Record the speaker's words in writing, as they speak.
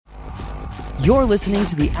You're listening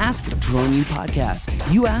to the Ask Drone U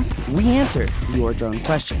podcast. You ask, we answer your drone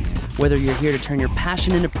questions. Whether you're here to turn your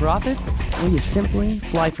passion into profit or you simply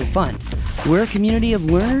fly for fun, we're a community of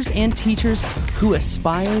learners and teachers who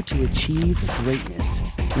aspire to achieve greatness.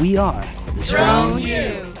 We are Drone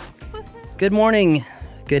U. Good morning,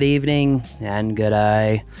 good evening, and good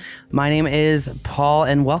eye. My name is Paul,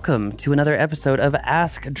 and welcome to another episode of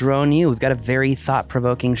Ask Drone U. We've got a very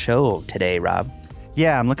thought-provoking show today, Rob.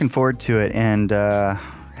 Yeah, I'm looking forward to it, and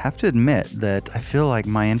have to admit that I feel like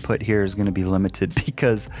my input here is going to be limited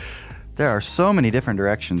because there are so many different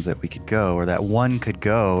directions that we could go, or that one could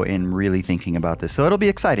go in really thinking about this. So it'll be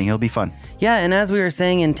exciting. It'll be fun. Yeah, and as we were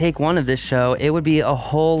saying in take one of this show, it would be a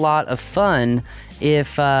whole lot of fun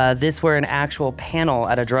if this were an actual panel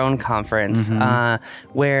at a drone conference,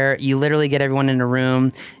 where you literally get everyone in a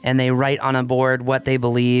room and they write on a board what they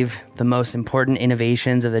believe the most important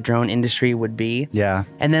innovations of the drone industry would be. Yeah.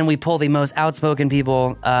 And then we pull the most outspoken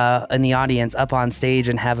people in the audience up on stage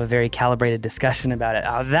and have a very calibrated discussion about it.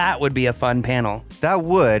 That would be a fun panel. That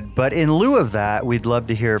would, but in lieu of that, we'd love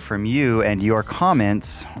to hear from you and your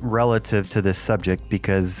comments relative to this subject,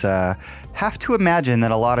 because have to imagine that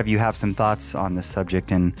a lot of you have some thoughts on this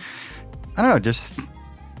subject, and I don't know, just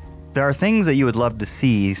there are things that you would love to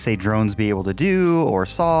see, say, drones be able to do or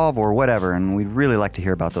solve or whatever, and we'd really like to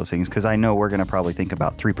hear about those things, because I know we're going to probably think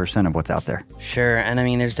about 3% of what's out there. Sure, and I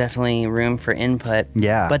mean, there's definitely room for input.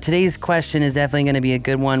 Yeah. But today's question is definitely going to be a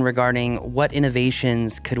good one regarding what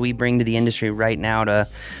innovations could we bring to the industry right now to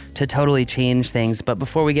totally change things. But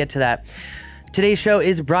before we get to that, today's show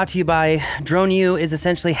is brought to you by Drone U is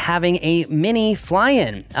essentially having a mini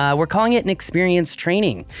fly-in. We're calling it an experience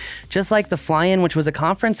training. Just like the fly-in, which was a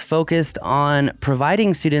conference focused on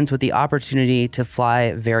providing students with the opportunity to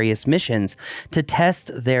fly various missions, to test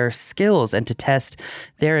their skills and to test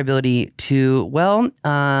their ability to,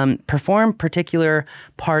 perform particular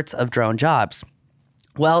parts of drone jobs.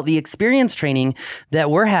 Well, the experience training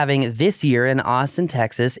that we're having this year in Austin,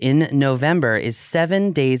 Texas in November is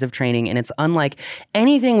 7 days of training, and it's unlike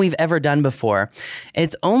anything we've ever done before.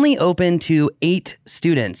 It's only open to 8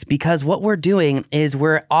 students because what we're doing is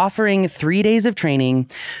we're offering 3 days of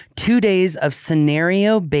training, 2 days of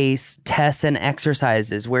scenario-based tests and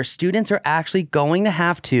exercises where students are actually going to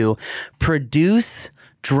have to produce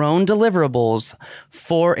drone deliverables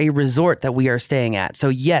for a resort that we are staying at. So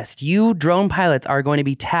yes, you drone pilots are going to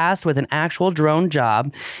be tasked with an actual drone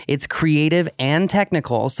job. It's creative and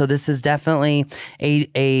technical. So this is definitely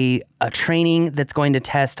a training that's going to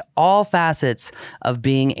test all facets of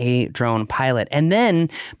being a drone pilot. And then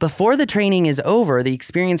before the training is over, the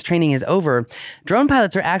experience training is over, drone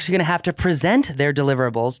pilots are actually going to have to present their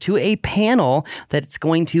deliverables to a panel that's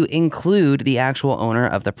going to include the actual owner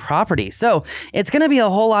of the property. So it's going to be a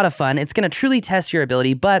whole lot of fun. It's going to truly test your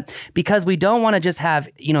ability, but because we don't want to just have,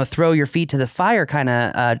 throw your feet to the fire kind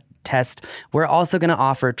of test, we're also going to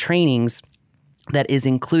offer trainings that is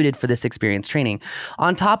included for this experience training.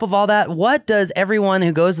 On top of all that, what does everyone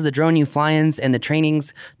who goes to the Drone U fly-ins and the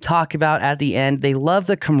trainings talk about at the end? They love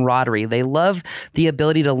the camaraderie. They love the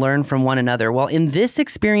ability to learn from one another. Well, in this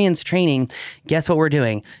experience training, guess what we're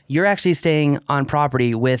doing? You're actually staying on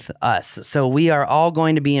property with us. So we are all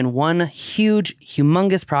going to be in one huge,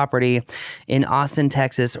 humongous property in Austin,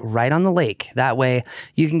 Texas, right on the lake. That way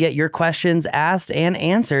you can get your questions asked and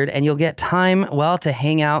answered, and you'll get time, to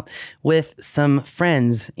hang out with some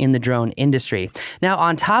friends in the drone industry. Now,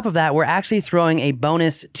 on top of that, we're actually throwing a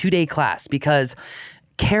bonus 2-day class because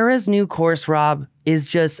Kara's new course, Rob, is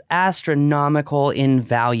just astronomical in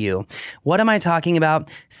value. What am I talking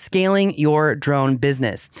about? Scaling your drone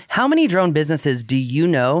business. How many drone businesses do you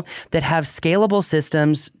know that have scalable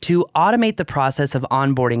systems to automate the process of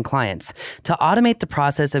onboarding clients, to automate the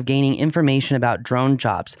process of gaining information about drone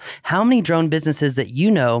jobs? How many drone businesses that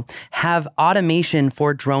you know have automation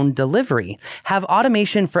for drone delivery, have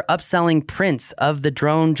automation for upselling prints of the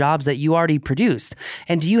drone jobs that you already produced?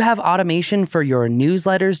 And do you have automation for your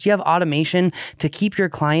newsletters? Do you have automation to keep your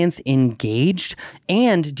clients engaged?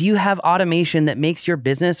 And do you have automation that makes your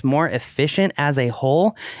business more efficient as a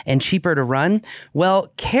whole and cheaper to run?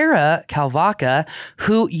 Well, Kara Kalvaka,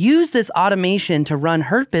 who used this automation to run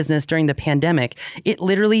her business during the pandemic, it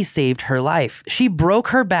literally saved her life. She broke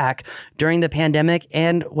her back during the pandemic,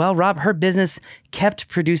 and Rob, her business kept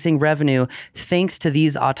producing revenue thanks to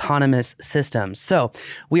these autonomous systems. So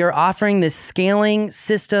we are offering this scaling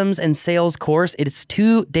systems and sales course. It is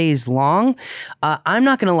 2 days long. I'm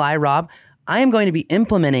not going to lie, Rob. I am going to be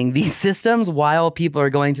implementing these systems while people are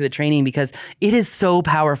going through the training because it is so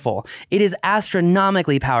powerful. It is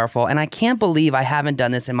astronomically powerful. And I can't believe I haven't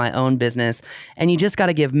done this in my own business. And you just got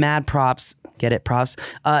to give mad props. Get it, props,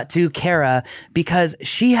 to Kara, because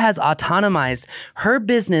she has autonomized her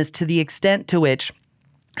business to the extent to which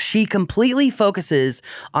she completely focuses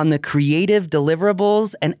on the creative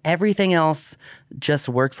deliverables and everything else just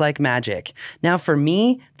works like magic. Now, for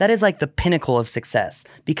me, that is like the pinnacle of success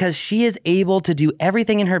because she is able to do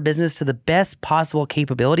everything in her business to the best possible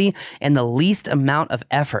capability and the least amount of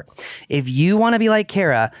effort. If you want to be like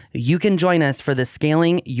Kara, you can join us for the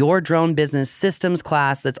Scaling Your Drone Business Systems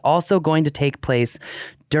class that's also going to take place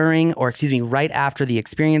right after the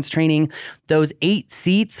experience training. Those 8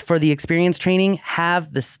 seats for the experience training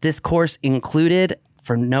have this course included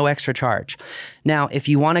for no extra charge. Now, if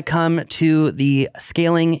you want to come to the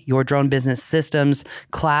Scaling Your Drone Business Systems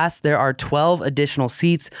class, there are 12 additional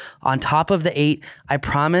seats on top of the 8. I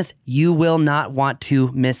promise you will not want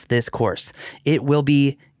to miss this course. It will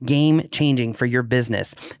be game changing for your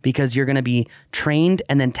business because you're going to be trained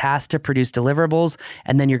and then tasked to produce deliverables.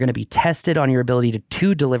 And then you're going to be tested on your ability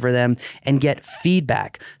to deliver them and get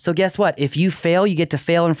feedback. So guess what? If you fail, you get to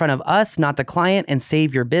fail in front of us, not the client, and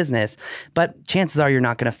save your business. But chances are you're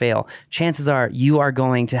not going to fail. Chances are you are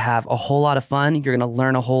going to have a whole lot of fun. You're going to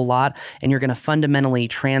learn a whole lot and you're going to fundamentally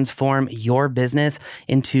transform your business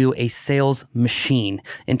into a sales machine,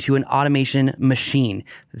 into an automation machine.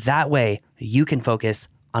 That way you can focus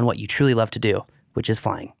on what you truly love to do, which is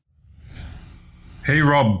flying. Hey,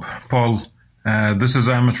 Rob, Paul. This is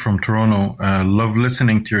Ahmed from Toronto. Love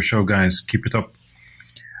listening to your show, guys. Keep it up.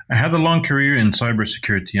 I had a long career in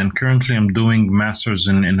cybersecurity and currently I'm doing Masters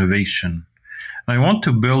in Innovation. I want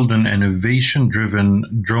to build an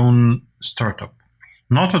innovation-driven drone startup,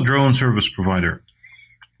 not a drone service provider.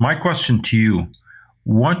 My question to you,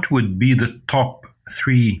 what would be the top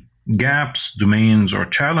 3 gaps, domains, or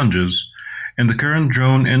challenges in the current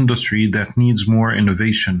drone industry that needs more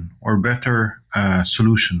innovation or better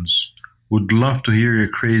solutions? Would love to hear your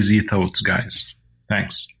crazy thoughts, guys.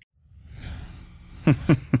 Thanks.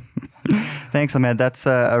 Thanks, Ahmed. That's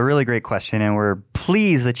a really great question, and we're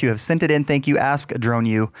pleased that you have sent it in. Thank you.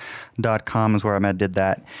 AskDroneU.com is where Ahmed did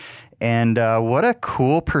that. And what a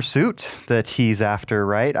cool pursuit that he's after,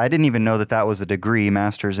 right? I didn't even know that was a degree,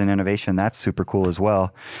 Masters in Innovation. That's super cool as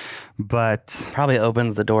well. But probably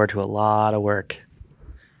opens the door to a lot of work.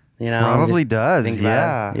 You know, probably does.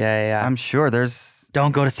 Yeah. Yeah. I'm sure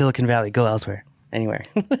don't go to Silicon Valley, go elsewhere. Anywhere.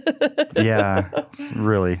 Yeah,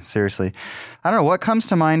 really, seriously. I don't know, what comes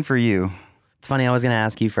to mind for you? It's funny, I was going to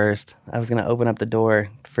ask you first. I was going to open up the door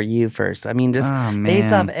for you first. I mean, just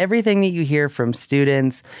based off everything that you hear from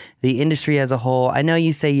students, the industry as a whole. I know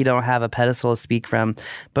you say you don't have a pedestal to speak from,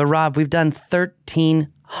 but Rob, we've done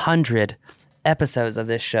 1,300 episodes of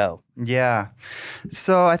this show. Yeah.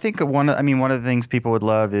 So I think one of the things people would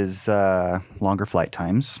love is longer flight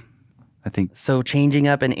times. I think so. Changing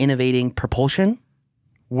up and innovating propulsion.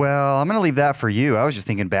 Well, I'm going to leave that for you. I was just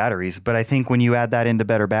thinking batteries, but I think when you add that into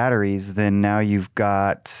better batteries, then now you've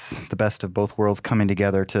got the best of both worlds coming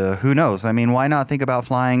together to, who knows? I mean, why not think about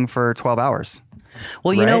flying for 12 hours?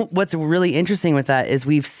 Well, you know, what's really interesting with that is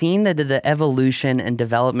we've seen the evolution and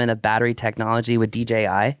development of battery technology with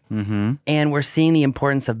DJI, and we're seeing the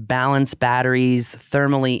importance of balanced batteries,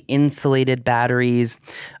 thermally insulated batteries,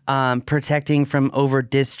 protecting from over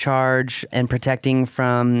discharge and protecting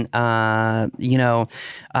from, not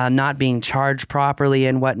being charged properly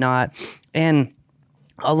and whatnot. And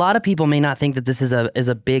a lot of people may not think that this is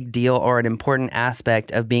a big deal or an important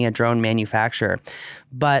aspect of being a drone manufacturer,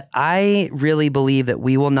 but I really believe that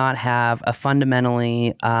we will not have a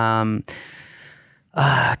fundamentally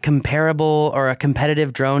comparable or a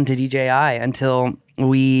competitive drone to DJI until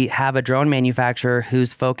we have a drone manufacturer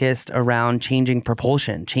who's focused around changing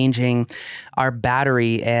propulsion, changing our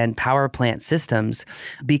battery and power plant systems.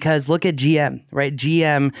 Because look at GM, right?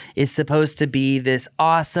 GM is supposed to be this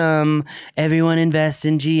awesome, everyone invest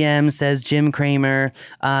in GM, says Jim Cramer,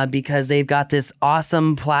 because they've got this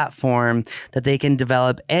awesome platform that they can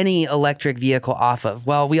develop any electric vehicle off of.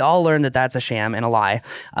 Well, we all learned that that's a sham and a lie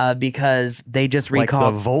because they just recalled...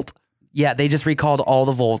 Like the Volt? Yeah, they just recalled all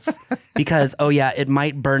the Volts because it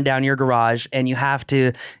might burn down your garage and you have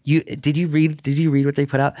to did you read what they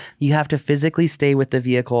put out? You have to physically stay with the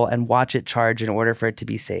vehicle and watch it charge in order for it to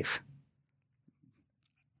be safe.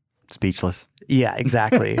 Speechless. Yeah,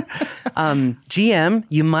 exactly. GM,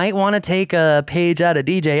 you might want to take a page out of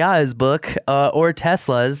DJI's book or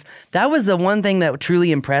Tesla's. That was the one thing that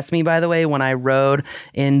truly impressed me, by the way, when I rode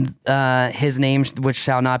in his name, which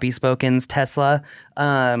shall not be spoken's Tesla.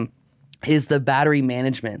 is the battery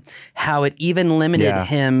management, how it even limited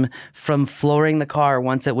him from flooring the car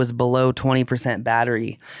once it was below 20%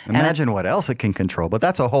 battery. Imagine what else it can control, but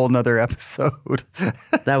that's a whole nother episode.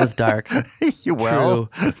 That was dark. Well,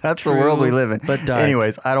 that's the world we live in. But dark.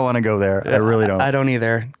 Anyways, I don't want to go there. I really don't. I don't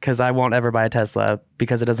either, because I won't ever buy a Tesla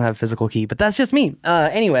because it doesn't have a physical key. But that's just me.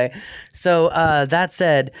 Anyway, so that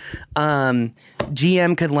said,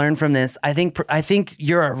 GM could learn from this. I think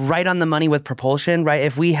you're right on the money with propulsion, right?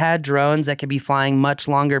 If we had drones that could be flying much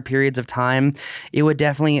longer periods of time, it would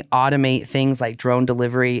definitely automate things like drone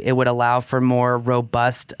delivery. It would allow for more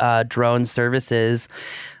robust drone services.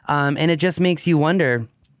 And it just makes you wonder,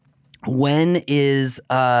 when is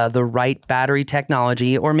the right battery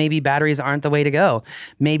technology, or maybe batteries aren't the way to go?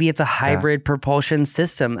 Maybe it's a hybrid propulsion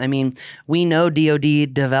system. I mean, we know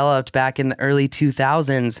DoD developed back in the early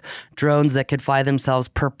 2000s drones that could fly themselves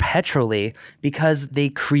perpetually because they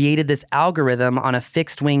created this algorithm on a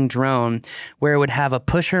fixed wing drone where it would have a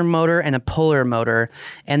pusher motor and a puller motor.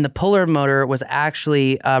 And the puller motor was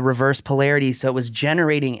actually reverse polarity. So it was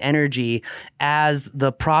generating energy as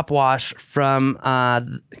the prop wash from,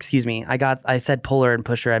 I said puller and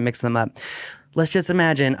pusher. I mixed them up. Let's just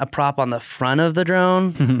imagine a prop on the front of the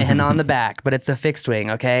drone and on the back, but it's a fixed wing,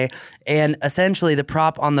 okay? And essentially the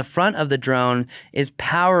prop on the front of the drone is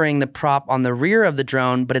powering the prop on the rear of the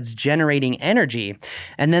drone, but it's generating energy.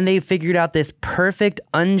 And then they figured out this perfect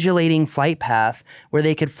undulating flight path where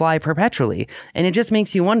they could fly perpetually. And it just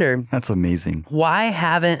makes you wonder. That's amazing. Why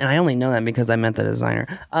haven't, and I only know that because I met the designer,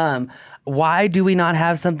 why do we not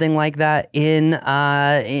have something like that in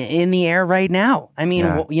the air right now? I mean,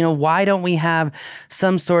 why don't we have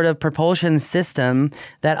some sort of propulsion system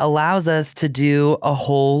that allows us to do a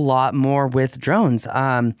whole lot more with drones?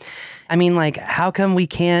 I mean, like, how come we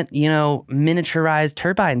can't, miniaturize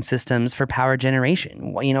turbine systems for power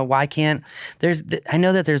generation? Why can't I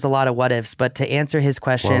know that there's a lot of what ifs, but to answer his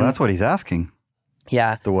question. Well, that's what he's asking.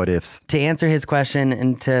 Yeah. The what ifs. To answer his question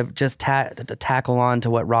and to just to tackle on to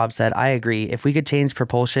what Rob said, I agree. If we could change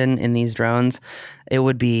propulsion in these drones, it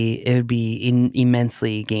would be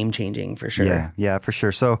immensely game changing for sure. Yeah, for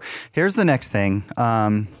sure. So here's the next thing.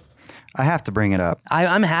 I have to bring it up.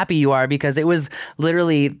 I'm happy you are, because it was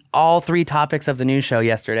literally all 3 topics of the news show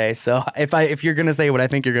yesterday. So if you're gonna say what I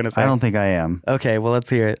think you're gonna say, I don't think I am. Okay, well, let's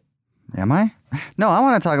hear it. Am I? No, I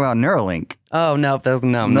want to talk about Neuralink. Oh, no,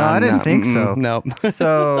 no, I didn't think so. No.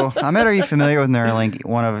 So, Ahmed, are you familiar with Neuralink,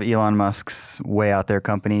 one of Elon Musk's way out there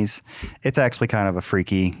companies? It's actually kind of a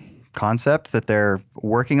freaky concept that they're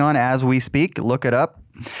working on as we speak. Look it up.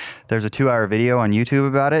 There's a 2-hour video on YouTube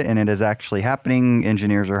about it, and it is actually happening.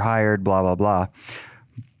 Engineers are hired, blah, blah, blah.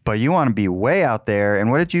 But you want to be way out there.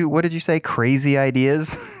 And what did you say? Crazy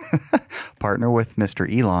ideas? Partner with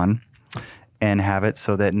Mr. Elon and have it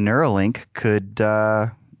so that Neuralink could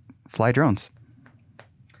fly drones.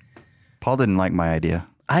 Paul didn't like my idea.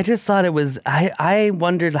 I just thought it was, I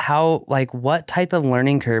wondered how, what type of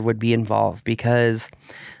learning curve would be involved, because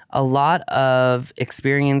a lot of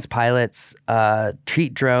experienced pilots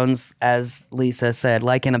treat drones, as Lisa said,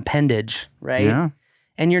 like an appendage, right? Yeah.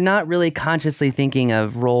 And you're not really consciously thinking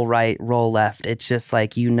of roll right, roll left. It's just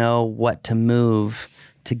like you know what to move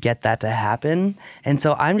to get that to happen. And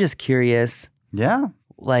so I'm just curious. Yeah.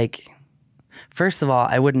 First of all,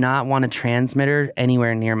 I would not want a transmitter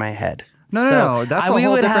anywhere near my head. No. That's we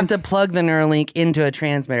would have to plug the Neuralink into a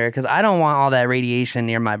transmitter, because I don't want all that radiation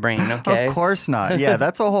near my brain, okay? Of course not. Yeah,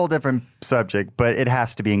 that's a whole different subject, but it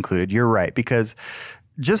has to be included. You're right, because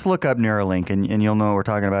just look up Neuralink and you'll know what we're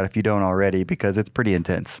talking about if you don't already, because it's pretty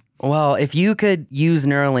intense. Well, if you could use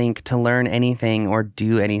Neuralink to learn anything or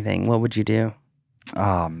do anything, what would you do?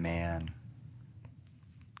 Oh, man.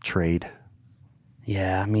 Trade.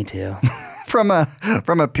 Yeah, me too. From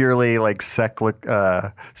a purely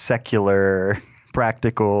secular,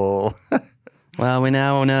 practical. Well, we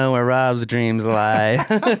now know where Rob's dreams lie.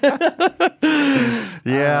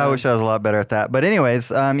 Yeah, I wish I was a lot better at that. But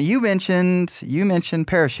anyways, you mentioned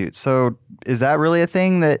parachutes. So is that really a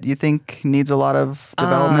thing that you think needs a lot of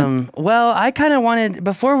development? Well, I kind of wanted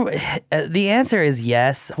before. The answer is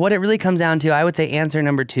yes. What it really comes down to, I would say, answer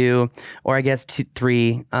number 2, or I guess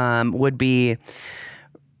 3, would be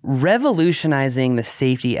revolutionizing the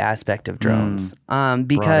safety aspect of drones,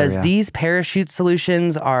 because these parachute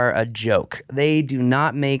solutions are a joke. They do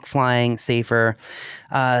not make flying safer.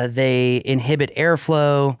 They inhibit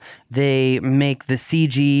airflow. They make the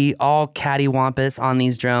CG all cattywampus on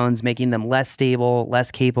these drones, making them less stable, less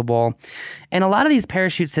capable. And a lot of these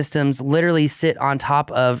parachute systems literally sit on top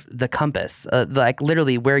of the compass,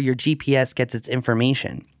 literally where your GPS gets its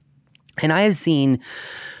information. And I have seen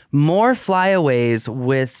more flyaways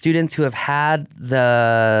with students who have had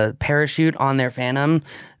the parachute on their Phantom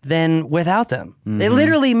than without them. It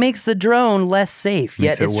literally makes the drone less safe.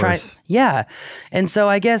 Makes yet it's trying. Yeah. And so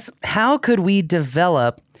I guess how could we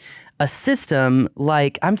develop a system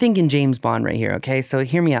like, I'm thinking James Bond right here, okay? So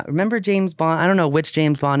hear me out. Remember James Bond? I don't know which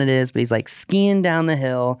James Bond it is, but he's like skiing down the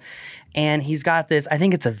hill and he's got this, I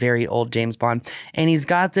think it's a very old James Bond, and he's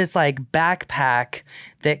got this like backpack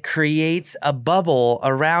that creates a bubble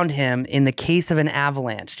around him in the case of an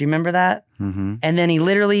avalanche. Do you remember that? Mm-hmm. And then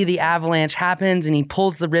the avalanche happens and he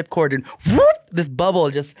pulls the ripcord and whoop, this bubble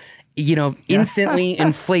just instantly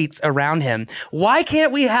inflates around him. Why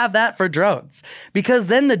can't we have that for drones? Because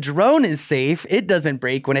then the drone is safe. It doesn't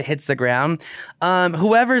break when it hits the ground.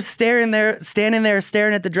 Whoever's standing there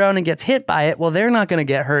staring at the drone and gets hit by it, well, they're not going to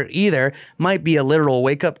get hurt either. Might be a literal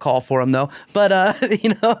wake-up call for them, though. But,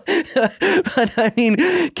 but I mean,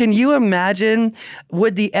 can you imagine,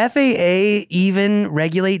 would the FAA even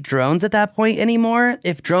regulate drones at that point anymore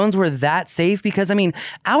if drones were that safe? Because, I mean,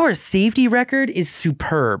 our safety record is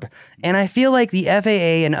superb. And I feel like the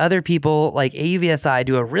FAA and other people like AUVSI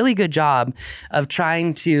do a really good job of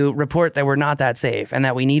trying to report that we're not that safe and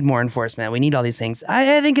that we need more enforcement. We need all these things.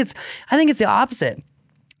 I think it's the opposite.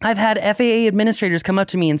 I've had FAA administrators come up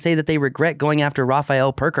to me and say that they regret going after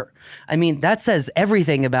Rafael Perker. I mean, that says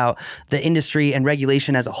everything about the industry and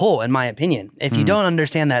regulation as a whole, in my opinion. If you don't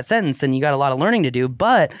understand that sentence, then you got a lot of learning to do.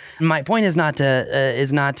 But my point is not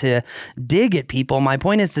to dig at people. My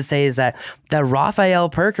point is to say is that the Rafael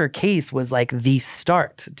Perker case was like the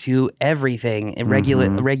start to everything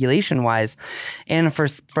regulation wise. And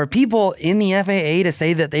for people in the FAA to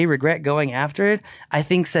say that they regret going after it, I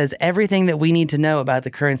think says everything that we need to know about the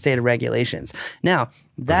current state of regulations. Now,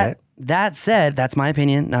 that said, that's my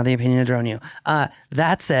opinion, not the opinion of Drone U.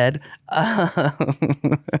 That said,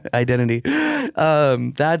 identity.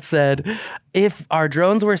 That said, if our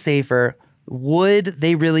drones were safer, would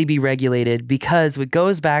they really be regulated? Because it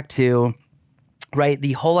goes back to, right,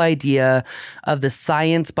 the whole idea of the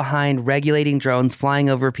science behind regulating drones flying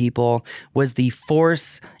over people was the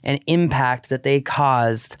force and impact that they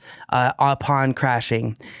caused upon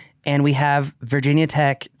crashing. And we have Virginia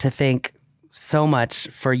Tech to thank so much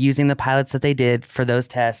for using the pilots that they did for those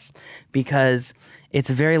tests, because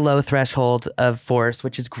it's a very low threshold of force,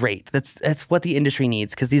 which is great. That's what the industry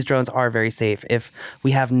needs, because these drones are very safe if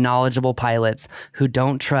we have knowledgeable pilots who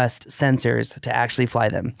don't trust sensors to actually fly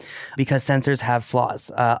them, because sensors have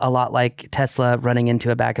flaws, a lot like Tesla running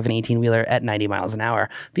into a back of an 18-wheeler at 90 miles an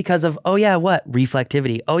hour because of,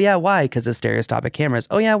 reflectivity. Oh yeah, why? Because of stereoscopic cameras.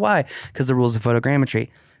 Oh yeah, why? Because the rules of photogrammetry.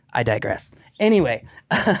 I digress. Anyway.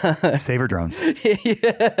 Saver drones. So that's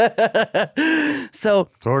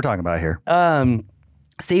what we're talking about here.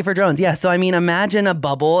 Safer drones. Yeah. So, I mean, imagine a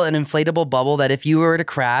bubble, an inflatable bubble that if you were to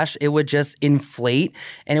crash, it would just inflate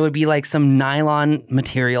and it would be like some nylon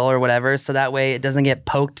material or whatever. So that way it doesn't get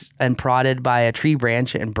poked and prodded by a tree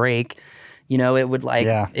branch and break. It would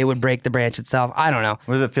it would break the branch itself. I don't know.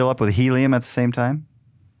 Does it fill up with helium at the same time?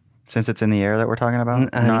 Since it's in the air that we're talking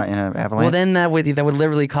about, not in an avalanche? Well, then that would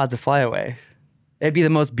literally cause a flyaway. It'd be the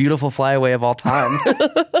most beautiful flyaway of all time.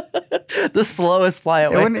 The slowest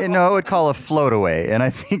flyaway. It would call a float away, and I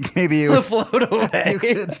think maybe you would float away. You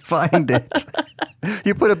could find it.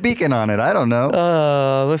 You put a beacon on it. I don't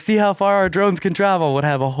know. Let's see how far our drones can travel. Would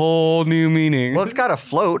have a whole new meaning. Well, it's got to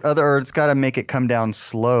float, or it's got to make it come down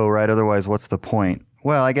slow, right? Otherwise, what's the point?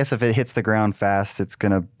 Well, I guess if it hits the ground fast, it's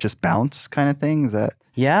gonna just bounce, kind of thing. Is that?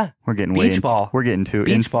 Yeah. We're getting beach ball. We're getting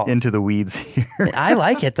into the weeds here. I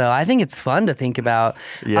like it though. I think it's fun to think about.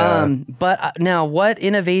 Yeah. But now, what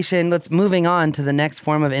innovation? Moving on to the next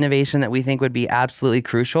form of innovation that we think would be absolutely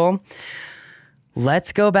crucial.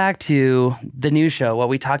 Let's go back to the news show. What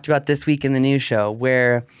we talked about this week in the news show,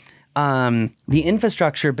 where the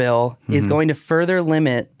infrastructure bill is going to further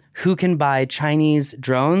limit who can buy Chinese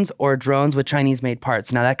drones or drones with Chinese-made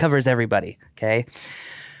parts. Now, that covers everybody, okay?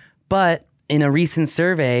 But in a recent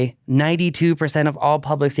survey, 92% of all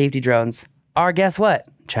public safety drones are, guess what?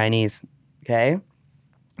 Chinese, okay?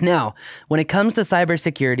 Now, when it comes to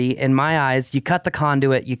cybersecurity, in my eyes, you cut the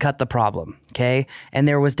conduit, you cut the problem, okay? And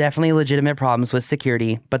there was definitely legitimate problems with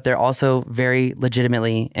security, but they're also very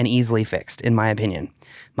legitimately and easily fixed, in my opinion,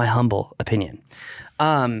 my humble opinion.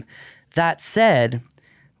 That said,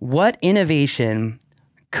 what innovation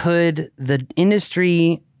could the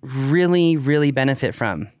industry really, really benefit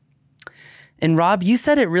from? And Rob, you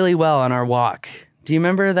said it really well on our walk. Do you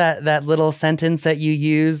remember that little sentence that you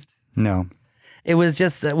used? No. It was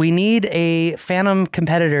just, we need a Phantom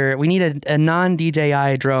competitor. We need a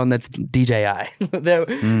non-DJI drone that's DJI.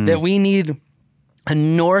 that we need a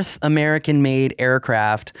North American made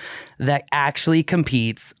aircraft that actually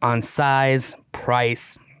competes on size,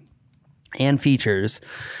 price, and features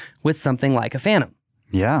with something like a Phantom.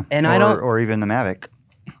 Yeah. And or even the Mavic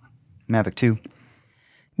 2.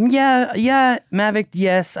 Yeah, Mavic,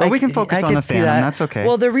 yes. But we can focus on the Phantom. That's okay.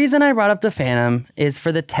 Well, the reason I brought up the Phantom is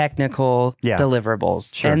for the technical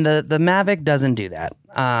deliverables. Sure. And the Mavic doesn't do that.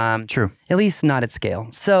 True. At least not at scale.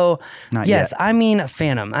 So, Not yes, yet. I mean a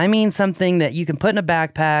Phantom. I mean something that you can put in a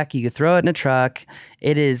backpack, you can throw it in a truck.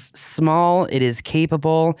 It is small, it is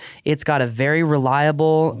capable. It's got a very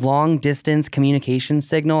reliable long-distance communication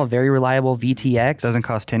signal, a very reliable VTX. Doesn't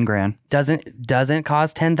cost 10 grand. Doesn't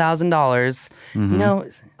cost $10,000. You know,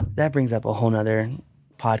 that brings up a whole nother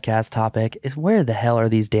podcast topic. Is where the hell are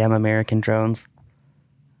these damn American drones?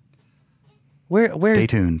 Where's Stay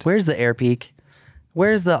tuned. Where's the Air Peak?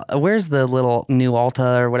 Where's the little new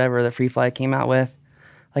Alta or whatever the Free Flight came out with?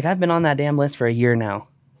 Like, I've been on that damn list for a year now.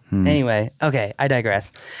 Anyway, okay, I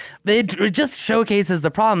digress. It just showcases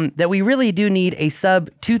the problem that we really do need a sub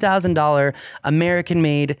 $2,000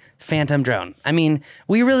 American-made Phantom drone. I mean,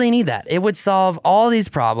 we really need that. It would solve all these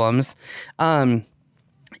problems.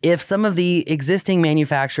 If some of the existing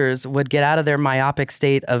manufacturers would get out of their myopic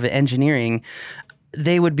state of engineering,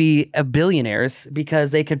 they would be billionaires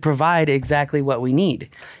because they could provide exactly what we need.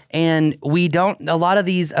 And we don't, a lot of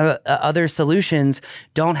these other solutions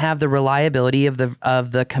don't have the reliability of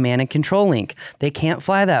the command and control link. They can't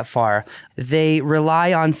fly that far. They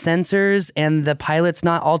rely on sensors and the pilot's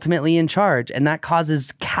not ultimately in charge. And that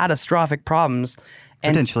causes catastrophic problems.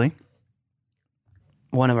 And Potentially.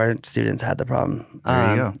 one of our students had the problem.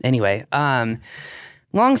 There you go. Anyway,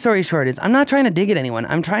 long story short is I'm not trying to dig at anyone.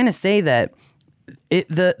 I'm trying to say that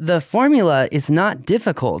the formula is not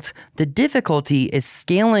difficult. The difficulty is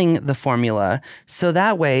scaling the formula so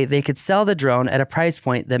that way they could sell the drone at a price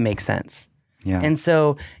point that makes sense. Yeah. And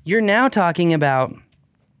so you're now talking about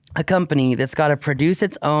a company that's got to produce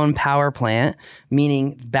its own power plant,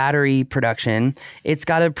 meaning battery production. It's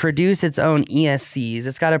got to produce its own ESCs.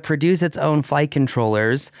 It's got to produce its own flight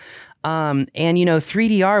controllers. And,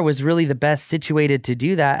 3DR was really the best situated to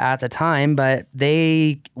do that at the time, but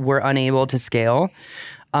they were unable to scale.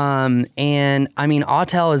 And I mean,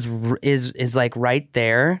 Autel is like right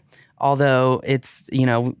there. Although it's,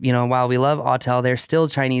 while we love Autel, they're still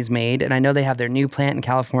Chinese made. And I know they have their new plant in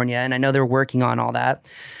California and I know they're working on all that.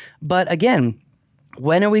 But again,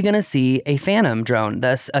 when are we going to see a Phantom drone?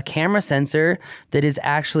 Thus, a camera sensor that is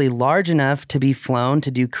actually large enough to be flown to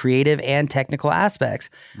do creative and technical aspects.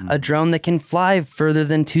 A drone that can fly further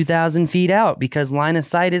than 2,000 feet out because line of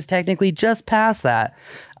sight is technically just past that.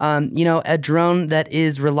 A drone that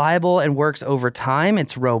is reliable and works over time.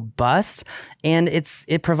 It's robust and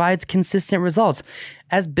it provides consistent results.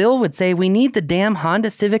 As Bill would say, we need the damn Honda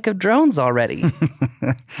Civic of drones already.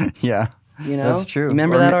 Yeah. That's true.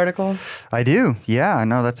 Remember that article? I do. Yeah,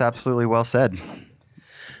 no, that's absolutely well said.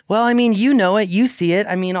 Well, I mean, you know it, you see it.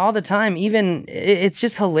 I mean, all the time. Even it's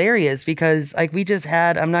just hilarious because, like, we just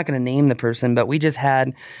had. I'm not going to name the person, but we just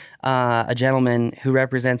had a gentleman who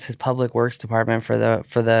represents his public works department for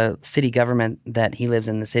the city government that he lives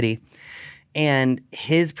in the city, and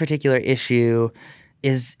his particular issue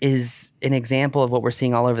is an example of what we're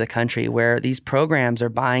seeing all over the country, where these programs are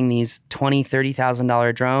buying these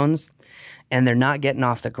 $20,000-$30,000 drones. And they're not getting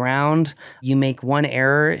off the ground. You make one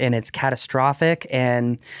error and it's catastrophic.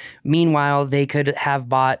 And meanwhile, they could have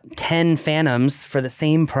bought 10 Phantoms for the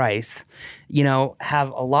same price, have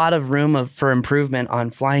a lot of room for improvement on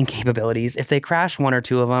flying capabilities. If they crash one or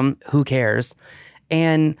two of them, who cares?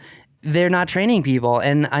 And they're not training people.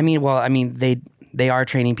 And they are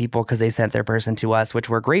training people because they sent their person to us, which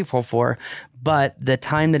we're grateful for. But the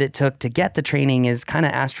time that it took to get the training is kind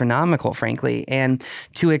of astronomical, frankly. And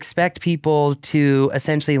to expect people to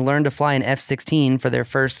essentially learn to fly an F-16 for their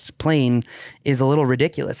first plane is a little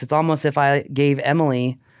ridiculous. It's almost if I gave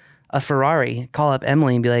Emily a Ferrari, call up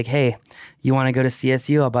Emily and be like, hey, you want to go to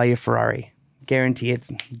CSU? I'll buy you a Ferrari. Guarantee it's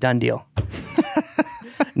done deal.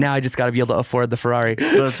 Now I just got to be able to afford the Ferrari.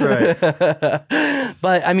 That's right.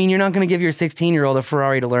 But I mean, you're not going to give your 16-year-old a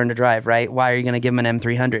Ferrari to learn to drive, right? Why are you going to give him an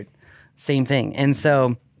M300? Same thing. And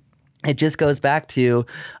so it just goes back to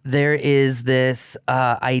there is this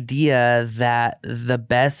idea that the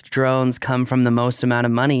best drones come from the most amount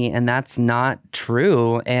of money, and that's not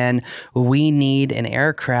true. And we need an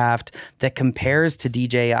aircraft that compares to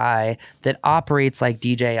DJI, that operates like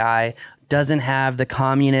DJI, doesn't have the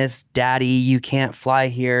communist daddy, you can't fly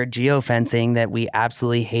here geofencing that we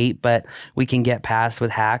absolutely hate, but we can get past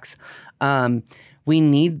with hacks. We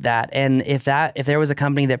need that. And if there was a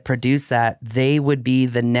company that produced that, they would be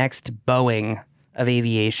the next Boeing of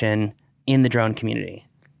aviation. in the drone community.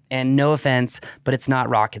 And no offense, but it's not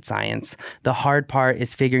rocket science. The hard part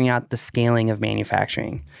is figuring out the scaling of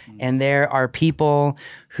manufacturing. And there are people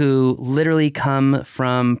who literally come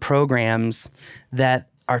from programs that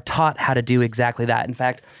are taught how to do exactly that. In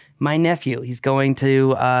fact, my nephew, he's going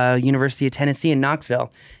to University of Tennessee in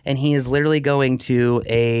Knoxville, and he is literally going to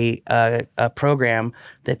a program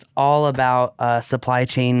that's all about supply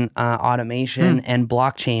chain automation and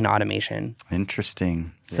blockchain automation.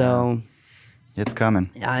 Interesting. So it's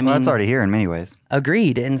coming. I mean, well, it's already here in many ways.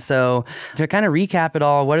 Agreed. And so to kind of recap it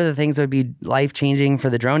all, what are the things that would be life-changing for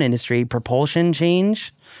the drone industry? Propulsion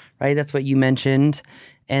change, right? That's what you mentioned.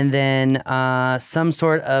 And then some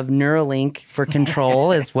sort of Neuralink for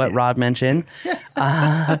control is what Rob mentioned.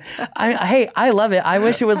 I love it. I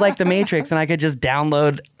wish it was like the Matrix and I could just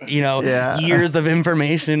download, years of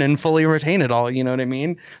information and fully retain it all. You know what I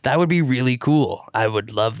mean? That would be really cool. I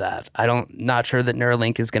would love that. Not sure that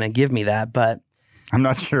Neuralink is going to give me that, but I'm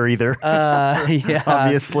not sure either. Yeah,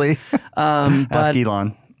 obviously. Ask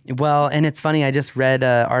Elon. Well, and it's funny, I just read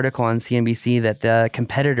an article on CNBC that the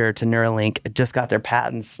competitor to Neuralink just got their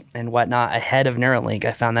patents and whatnot ahead of Neuralink.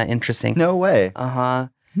 I found that interesting. No way. Uh-huh.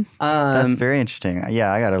 That's very interesting.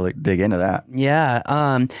 Yeah, I got to dig into that. Yeah.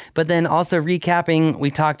 But then also recapping, we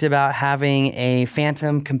talked about having a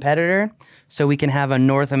phantom competitor so we can have a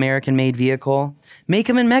North American-made vehicle. Make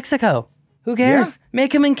them in Mexico. Who cares? Yeah.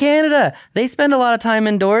 Make them in Canada. They spend a lot of time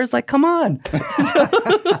indoors. Like, come on.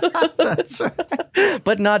 That's right.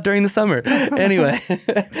 But not during the summer. Anyway.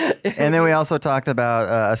 And then we also talked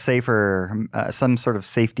about a safer, some sort of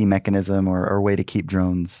safety mechanism or way to keep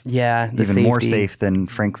drones even more safe than,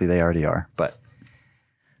 frankly, they already are. But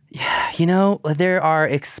yeah, there are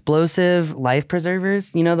explosive life preservers.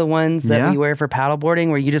 You know, the ones that we wear for paddleboarding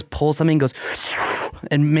where you just pull something and goes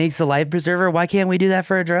and makes a life preserver. Why can't we do that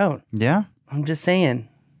for a drone? Yeah. I'm just saying.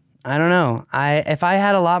 I don't know. If I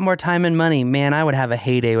had a lot more time and money, man, I would have a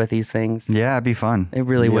heyday with these things. Yeah, it'd be fun. It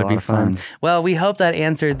really would be fun. Well, we hope that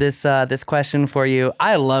answered this question for you.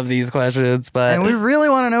 I love these questions, and we really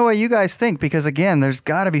want to know what you guys think because, again, there's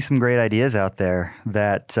got to be some great ideas out there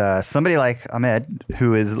that somebody like Ahmed,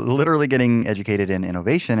 who is literally getting educated in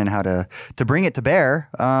innovation and how to bring it to bear,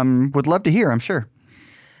 would love to hear, I'm sure.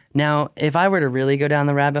 Now, if I were to really go down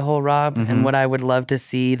the rabbit hole, Rob, and what I would love to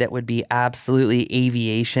see that would be absolutely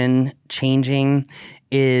aviation changing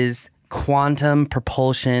is quantum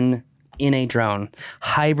propulsion in a drone,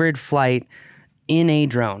 hybrid flight in a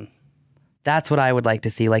drone. That's what I would like to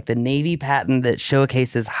see, like the Navy patent that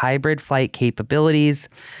showcases hybrid flight capabilities.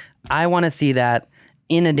 I want to see that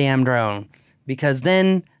in a damn drone because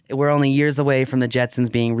then we're only years away from the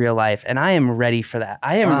Jetsons being real life, and I am ready for that.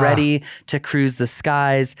 I am ready to cruise the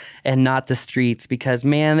skies and not the streets because,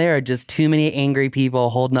 man, there are just too many angry people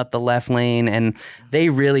holding up the left lane, and they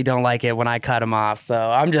really don't like it when I cut them off. So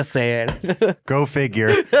I'm just saying. Go figure.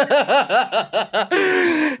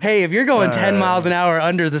 Hey, if you're going 10 miles an hour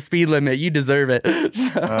under the speed limit, you deserve it.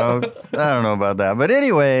 I don't know about that. But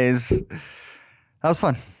anyways, that was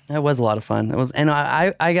fun. That was a lot of fun. It was, and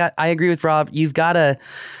I agree with Rob.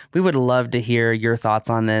 We would love to hear your thoughts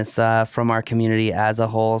on this from our community as a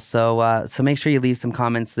whole. So make sure you leave some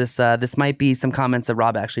comments. This might be some comments that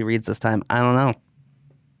Rob actually reads this time. I don't know.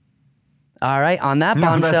 All right, on that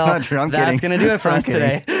bombshell, that's going to do it for us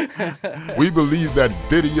today. We believe that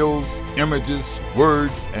videos, images,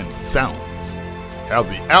 words, and sounds have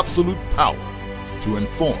the absolute power to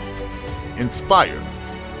inform, inspire,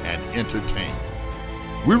 and entertain.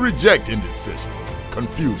 We reject indecision,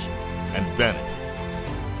 confusion, and vanity,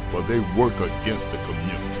 for they work against the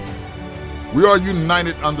community. We are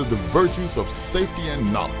united under the virtues of safety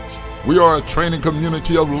and knowledge. We are a training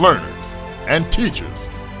community of learners and teachers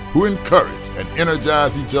who encourage and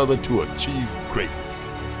energize each other to achieve greatness.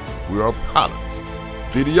 We are pilots,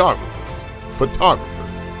 videographers,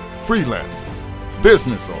 photographers, freelancers,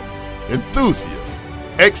 business owners, enthusiasts,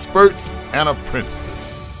 experts, and apprentices.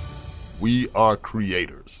 We are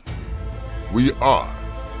creators. We are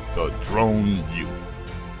the Drone U.